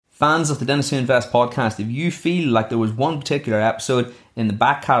Fans of the Dentist Who Invest podcast, if you feel like there was one particular episode in the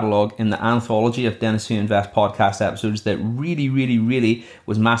back catalogue in the anthology of Dentist Who Invest podcast episodes that really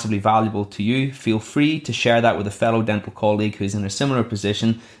was massively valuable to you, feel free to share that with a fellow dental colleague who's in a similar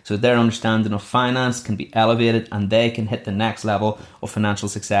position so their understanding of finance can be elevated and they can hit the next level of financial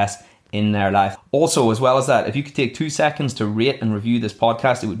success in their life. Also, as well as that, if you could take 2 seconds to rate and review this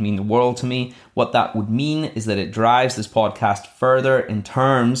podcast, it would mean the world to me. What that would mean is that it drives this podcast further in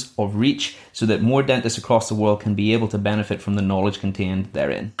terms of reach so that more dentists across the world can be able to benefit from the knowledge contained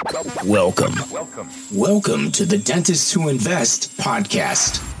therein. Welcome to the Dentists Who Invest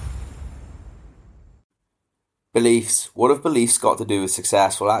podcast. Beliefs. What have beliefs got to do with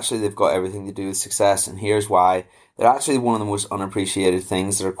success? Well, actually, they've got everything to do with success, and here's why. They're actually one of the most unappreciated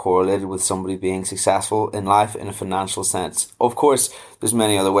things that are correlated with somebody being successful in life in a financial sense. Of course, there's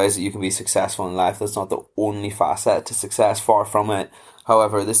many other ways that you can be successful in life. That's not the only facet to success, far from it.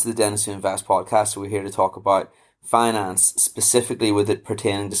 However, this is the Dentists Who Invest podcast, so we're here to talk about finance, specifically with it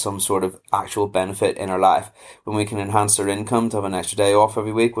pertaining to some sort of actual benefit in our life. When we can enhance our income to have an extra day off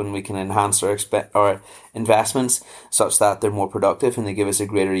every week, when we can enhance our investments such that they're more productive and they give us a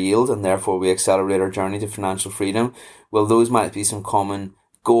greater yield and therefore we accelerate our journey to financial freedom, well, those might be some common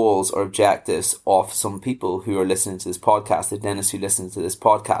goals or objectives of some people who are listening to this podcast, the dentists who listen to this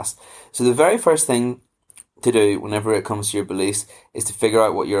podcast. So the very first thing to do whenever it comes to your beliefs is to figure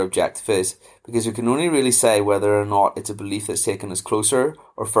out what your objective is, because we can only really say whether or not it's a belief that's taken us closer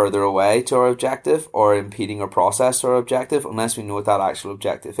or further away to our objective or impeding our process to our objective unless we know what that actual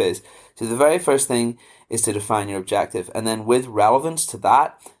objective is. So the very first thing is to define your objective, and then with relevance to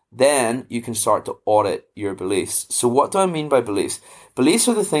that, then you can start to audit your beliefs. So what do I mean by beliefs? Beliefs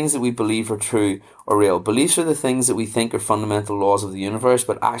are the things that we believe are true or real. Beliefs are the things that we think are fundamental laws of the universe,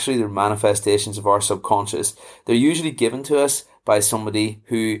 but actually they're manifestations of our subconscious. They're usually given to us by somebody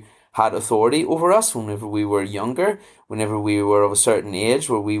who had authority over us whenever we were younger, whenever we were of a certain age,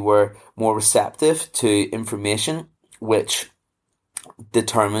 where we were more receptive to information, which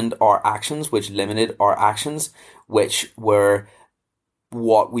determined our actions, which limited our actions, which were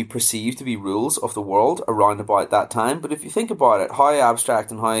what we perceive to be rules of the world around about that time. But if you think about it, how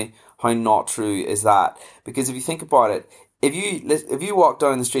abstract and how not true is that? Because if you think about it, if you walk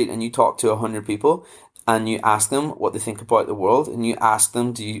down the street and you talk to 100 people and you ask them what they think about the world and you ask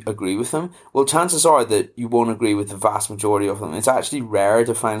them, do you agree with them? Well, chances are that you won't agree with the vast majority of them. It's actually rare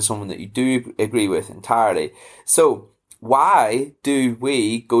to find someone that you do agree with entirely. So why do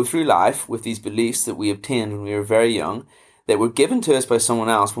we go through life with these beliefs that we obtained when we were very young, that were given to us by someone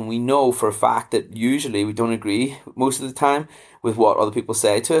else, when we know for a fact that usually we don't agree most of the time with what other people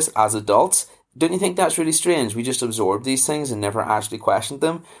say to us as adults? Don't you think that's really strange? We just absorb these things and never actually questioned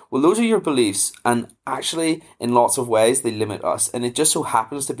them. Well, those are your beliefs, and actually in lots of ways they limit us. And it just so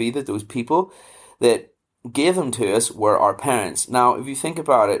happens to be that those people that gave them to us were our parents. Now, if you think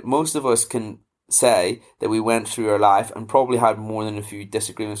about it, most of us can say that we went through our life and probably had more than a few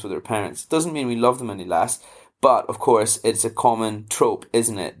disagreements with our parents. It doesn't mean we love them any less. But, of course, it's a common trope,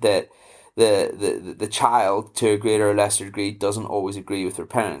 isn't it, that the child, to a greater or lesser degree, doesn't always agree with their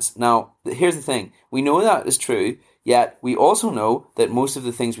parents. Now, here's the thing. We know that is true, yet we also know that most of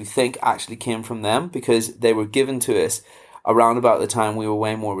the things we think actually came from them because they were given to us around about the time we were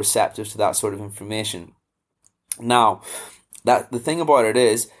way more receptive to that sort of information. Now, the thing about it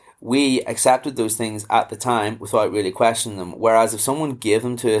is, we accepted those things at the time without really questioning them. Whereas if someone gave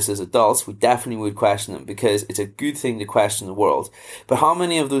them to us as adults, we definitely would question them because it's a good thing to question the world. But how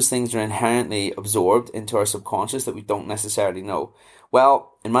many of those things are inherently absorbed into our subconscious that we don't necessarily know?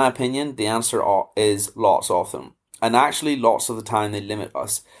 Well, in my opinion, the answer is lots of them. And actually, lots of the time they limit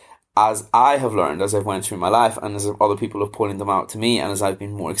us. As I have learned as I've went through my life and as other people have pointed them out to me and as I've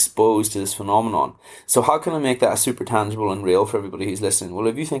been more exposed to this phenomenon. So how can I make that super tangible and real for everybody who's listening? Well,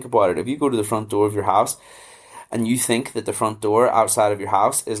 if you think about it, if you go to the front door of your house and you think that the front door outside of your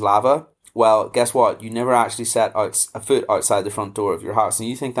house is lava, well, guess what? You never actually set out a foot outside the front door of your house. And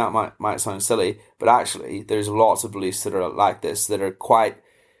you think that might sound silly, but actually there's lots of beliefs that are like this that are quite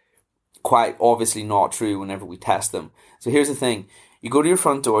obviously not true whenever we test them. So here's the thing. You go to your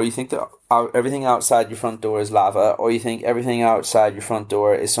front door, you think that everything outside your front door is lava, or you think everything outside your front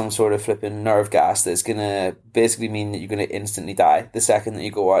door is some sort of flipping nerve gas that's going to basically mean that you're going to instantly die the second that you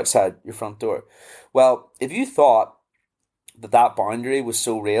go outside your front door. Well, if you thought that boundary was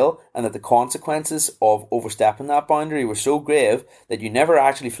so real and that the consequences of overstepping that boundary were so grave that you never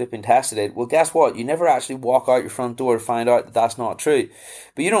actually flipping tested it, well, guess what? You never actually walk out your front door to find out that that's not true.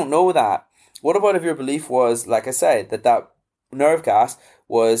 But you don't know that. What about if your belief was, like I said, that nerve gas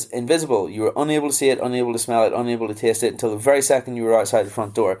was invisible. You were unable to see it, unable to smell it, unable to taste it until the very second you were outside the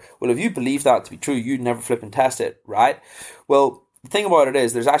front door. Well, if you believe that to be true, you'd never flip and test it, right? Well, the thing about it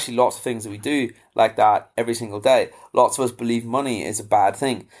is there's actually lots of things that we do like that every single day. Lots of us believe money is a bad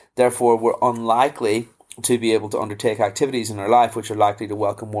thing. Therefore, we're unlikely to be able to undertake activities in our life which are likely to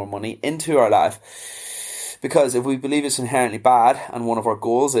welcome more money into our life. Because if we believe it's inherently bad and one of our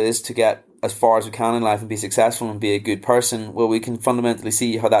goals is to get as far as we can in life and be successful and be a good person, well, we can fundamentally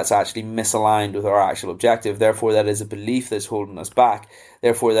see how that's actually misaligned with our actual objective. Therefore, that is a belief that's holding us back.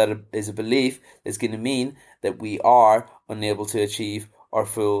 Therefore, that is a belief that's going to mean that we are unable to achieve our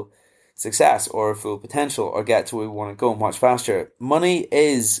full success or our full potential or get to where we want to go much faster. Money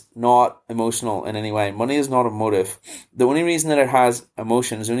is not emotional in any way. Money is not emotive. The only reason that it has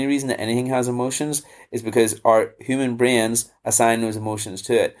emotions, the only reason that anything has emotions is because our human brains assign those emotions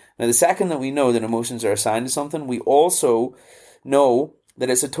to it. Now, the second that we know that emotions are assigned to something, we also know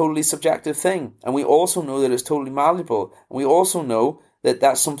that it's a totally subjective thing. And we also know that it's totally malleable. And we also know that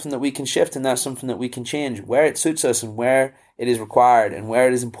that's something that we can shift and that's something that we can change where it suits us and where it is required and where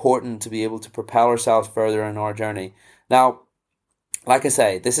it is important to be able to propel ourselves further in our journey. Now, like I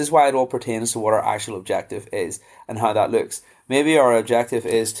say, this is why it all pertains to what our actual objective is and how that looks. Maybe our objective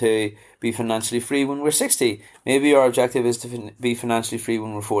is to be financially free when we're 60. Maybe our objective is to be financially free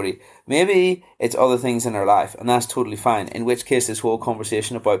when we're 40. Maybe it's other things in our life, and that's totally fine. In which case, this whole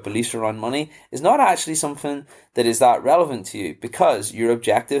conversation about beliefs around money is not actually something that is that relevant to you because your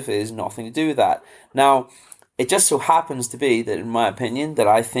objective is nothing to do with that. Now, it just so happens to be that, in my opinion, that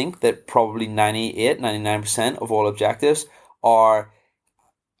I think that probably 99% of all objectives are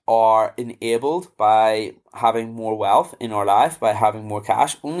enabled by having more wealth in our life, by having more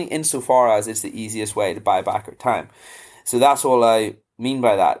cash, only insofar as it's the easiest way to buy back our time. So that's all I mean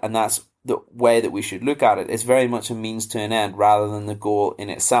by that, and that's the way that we should look at it. It's very much a means to an end rather than the goal in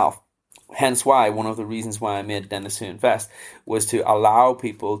itself. Hence why one of the reasons why I made Dentists Who Invest was to allow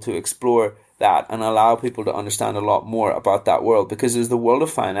people to explore that and allow people to understand a lot more about that world, because there's the world of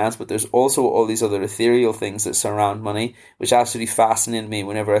finance, but there's also all these other ethereal things that surround money, which absolutely fascinated me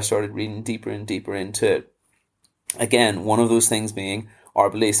whenever I started reading deeper and deeper into it. Again, one of those things being our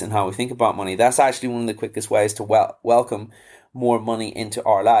beliefs and how we think about money. That's actually one of the quickest ways to welcome more money into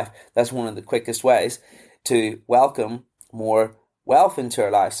our life. That's one of the quickest ways to welcome more wealth into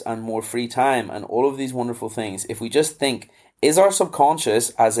our lives and more free time and all of these wonderful things. If we just think, is our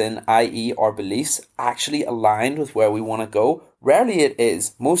subconscious, as in, i.e. our beliefs, actually aligned with where we want to go? Rarely it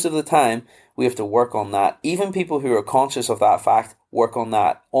is. Most of the time, we have to work on that. Even people who are conscious of that fact work on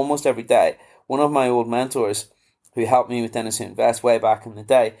that almost every day. One of my old mentors who helped me with Dentists Who Invest way back in the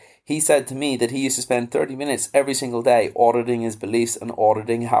day, he said to me that he used to spend 30 minutes every single day auditing his beliefs and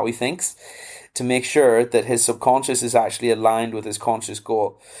auditing how he thinks to make sure that his subconscious is actually aligned with his conscious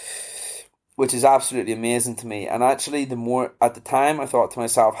goal, which is absolutely amazing to me. And actually, the more at the time, I thought to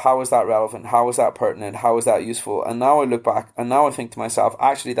myself, how is that relevant? How is that pertinent? How is that useful? And now I look back and now I think to myself,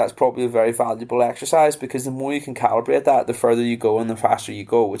 actually, that's probably a very valuable exercise, because the more you can calibrate that, the further you go and the faster you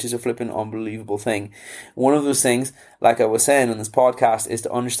go, which is a flipping unbelievable thing. One of those things, like I was saying in this podcast, is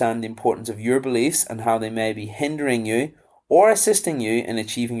to understand the importance of your beliefs and how they may be hindering you or assisting you in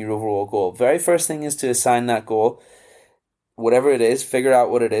achieving your overall goal. Very first thing is to assign that goal, whatever it is, figure out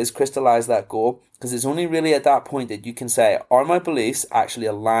what it is, crystallize that goal, because it's only really at that point that you can say, are my beliefs actually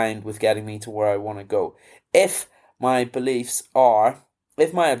aligned with getting me to where I want to go? If my objective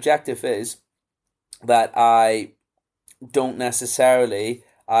is that I don't necessarily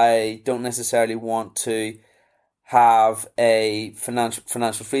want to have a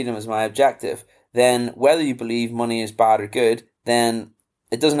financial freedom as my objective, then whether you believe money is bad or good, then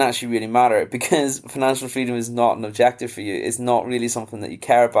it doesn't actually really matter, because financial freedom is not an objective for you. It's not really something that you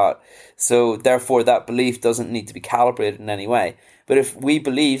care about. So therefore, that belief doesn't need to be calibrated in any way. But if we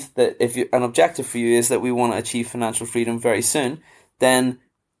believe that an objective for you is that we want to achieve financial freedom very soon, then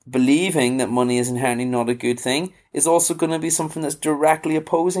believing that money is inherently not a good thing is also going to be something that's directly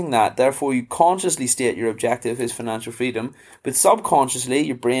opposing that. Therefore, you consciously state your objective is financial freedom, but subconsciously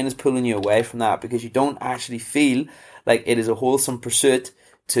your brain is pulling you away from that, because you don't actually feel like it is a wholesome pursuit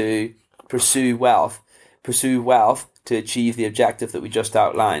to pursue wealth to achieve the objective that we just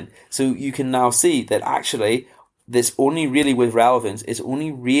outlined. So you can now see that actually this only really, with relevance, is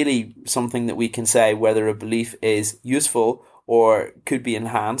only really something that we can say whether a belief is useful or could be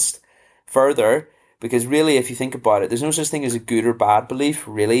enhanced further Because really, if you think about it, there's no such thing as a good or bad belief,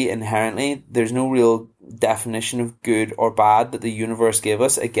 really, inherently. There's no real definition of good or bad that the universe gave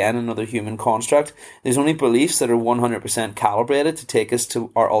us. Again, another human construct. There's only beliefs that are 100% calibrated to take us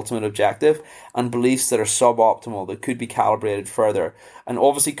to our ultimate objective, and beliefs that are suboptimal, that could be calibrated further. And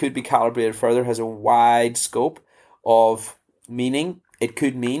obviously could be calibrated further has a wide scope of meaning. It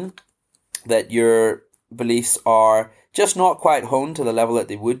could mean that your beliefs are just not quite honed to the level that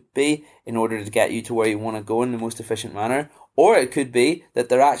they would be in order to get you to where you want to go in the most efficient manner. Or it could be that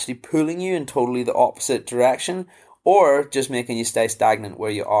they're actually pulling you in totally the opposite direction, or just making you stay stagnant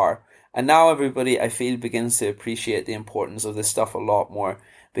where you are. And now everybody, I feel, begins to appreciate the importance of this stuff a lot more.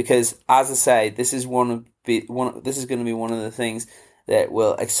 Because, as I say, this is going to be one of the things that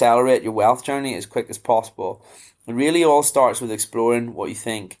will accelerate your wealth journey as quick as possible. It really all starts with exploring what you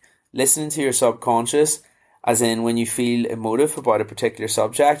think, listening to your subconscious, as in when you feel emotive about a particular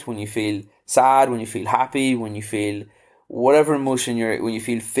subject, when you feel sad, when you feel happy, when you feel whatever emotion when you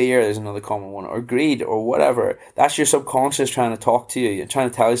feel fear, there's another common one, or greed, or whatever. That's your subconscious trying to talk to you and trying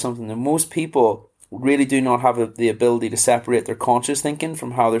to tell you something. And most people really do not have the ability to separate their conscious thinking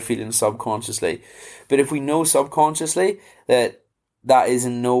from how they're feeling subconsciously. But if we know subconsciously that is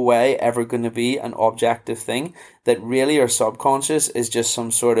in no way ever going to be an objective thing, that really our subconscious is just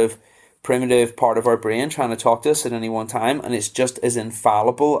some sort of primitive part of our brain trying to talk to us at any one time, and it's just as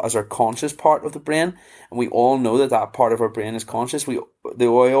infallible as our conscious part of the brain, and we all know that part of our brain is conscious. We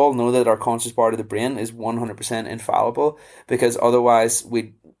all know that our conscious part of the brain is 100% infallible, because otherwise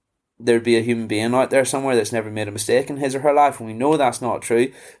there'd be a human being out there somewhere that's never made a mistake in his or her life, and we know that's not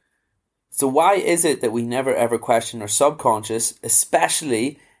true. So why is it that we never ever question our subconscious,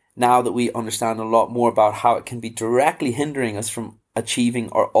 especially now that we understand a lot more about how it can be directly hindering us from achieving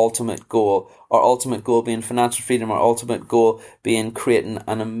our ultimate goal being financial freedom, our ultimate goal being creating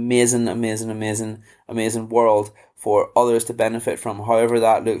an amazing world for others to benefit from, however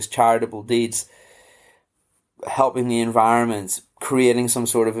that looks, charitable deeds, helping the environment, creating some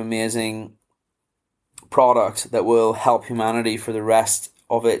sort of amazing product that will help humanity for the rest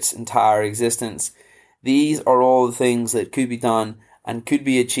of its entire existence. These are all the things that could be done and could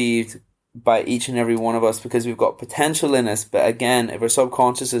be achieved by each and every one of us, because we've got potential in us. But again, if our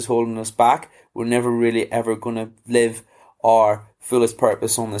subconscious is holding us back, we're never really ever going to live our fullest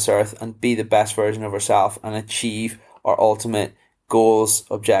purpose on this earth and be the best version of ourselves and achieve our ultimate goals,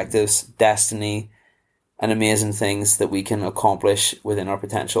 objectives, destiny, and amazing things that we can accomplish within our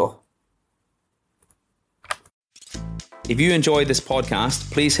potential. If you enjoyed this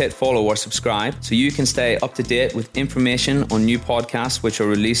podcast, please hit follow or subscribe so you can stay up to date with information on new podcasts which are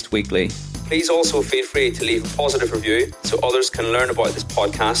released weekly. Please also feel free to leave a positive review so others can learn about this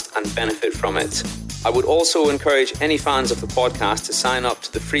podcast and benefit from it. I would also encourage any fans of the podcast to sign up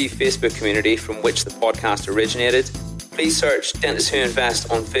to the free Facebook community from which the podcast originated. Please search Dentists Who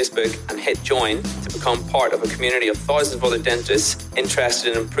Invest on Facebook and hit join to become part of a community of thousands of other dentists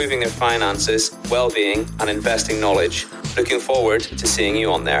interested in improving their finances, well-being and investing knowledge. Looking forward to seeing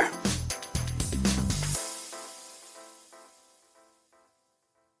you on there.